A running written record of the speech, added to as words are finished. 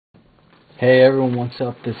Hey everyone, what's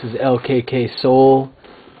up? This is LKK Soul.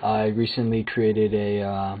 I recently created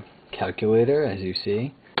a calculator, as you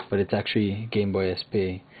see, but it's actually Game Boy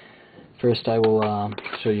SP. First, I will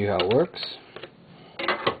show you how it works.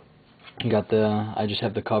 I just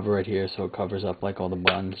have the cover right here, so it covers up like all the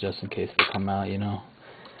buttons just in case they come out, you know.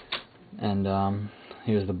 And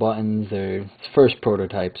here's the buttons. It's first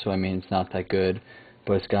prototype, so I mean it's not that good,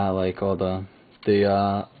 but it's got like all the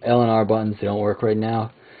L and R buttons. They don't work right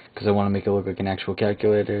now because I want to make it look like an actual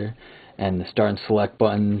calculator, and the start and select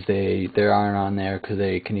buttons, they aren't on there because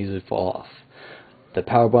they can easily fall off. The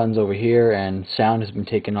power button's over here, and sound has been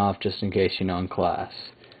taken off just in case, you know, in class.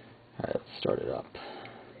 Alright, let's start it up.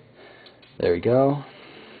 There we go.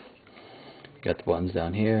 Got the buttons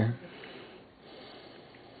down here.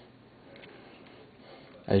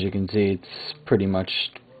 As you can see, it's pretty much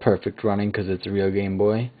perfect running because it's a real Game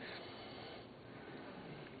Boy.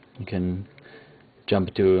 You can jump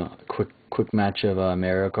into a quick match of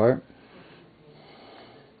Mario Kart.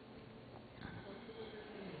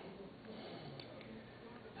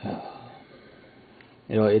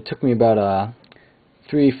 It took me about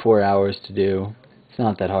 3-4 hours to do. It's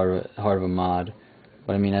not that hard of a mod,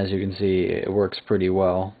 but I mean, as you can see, it works pretty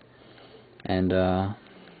well. And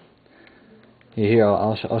here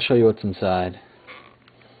I'll show you what's inside.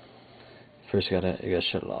 First, you gotta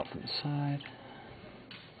shut it off inside.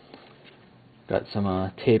 Got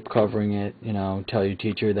some tape covering it. You know, tell your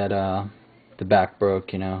teacher that the back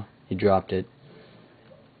broke. You know, he dropped it.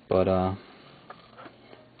 But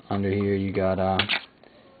under here you got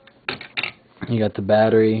the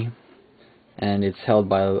battery, and it's held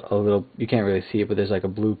by a little. You can't really see it, but there's like a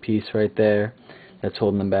blue piece right there that's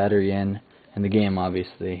holding the battery in, and the game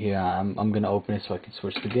obviously. Here I'm gonna open it so I can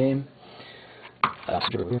switch the game.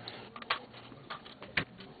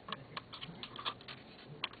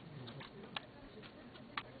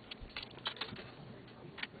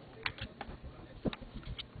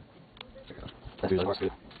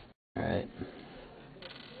 Alright.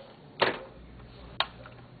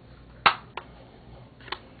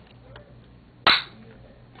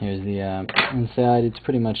 Here's the inside. It's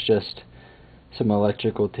pretty much just some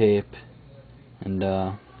electrical tape, and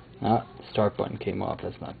start button came off.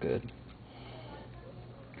 That's not good.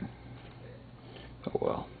 Oh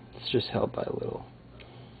well. It's just held by a little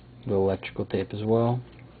electrical tape as well.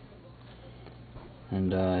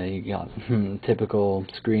 And you got typical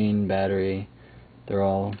screen, battery. They're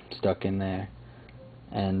all stuck in there,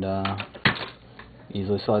 and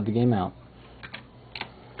easily slide the game out.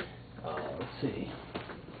 Let's see.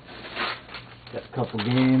 Got a couple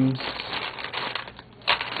games.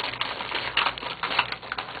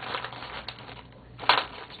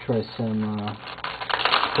 Let's try some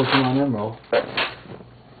Pokemon Emerald. There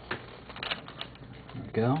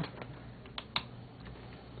we go.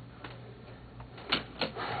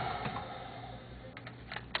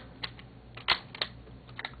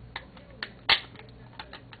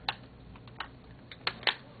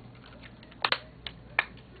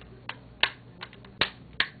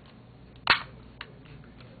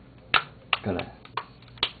 Gotta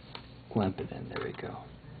clamp it in. There we go.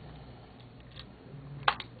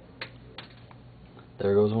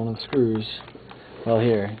 There goes one of the screws. Well,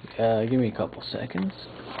 here, give me a couple seconds.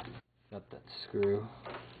 Got that screw.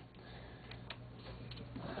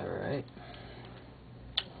 Alright.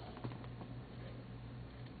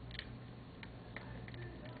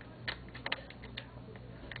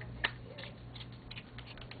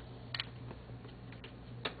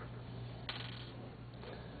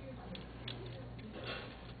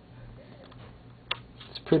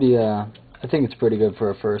 Pretty, I think it's pretty good for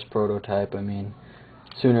a first prototype. I mean,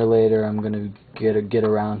 sooner or later I'm gonna get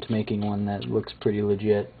around to making one that looks pretty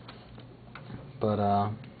legit. But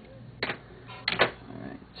alright,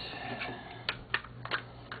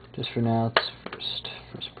 just for now, it's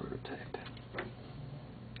first prototype.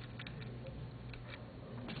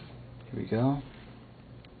 Here we go.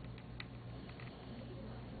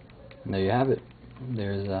 And there you have it.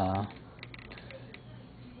 There's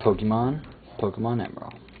Pokemon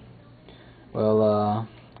Emerald. Well,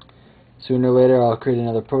 sooner or later I'll create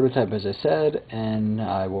another prototype, as I said, and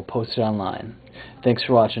I will post it online. Thanks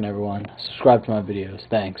for watching, everyone. Subscribe to my videos.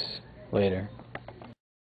 Thanks. Later.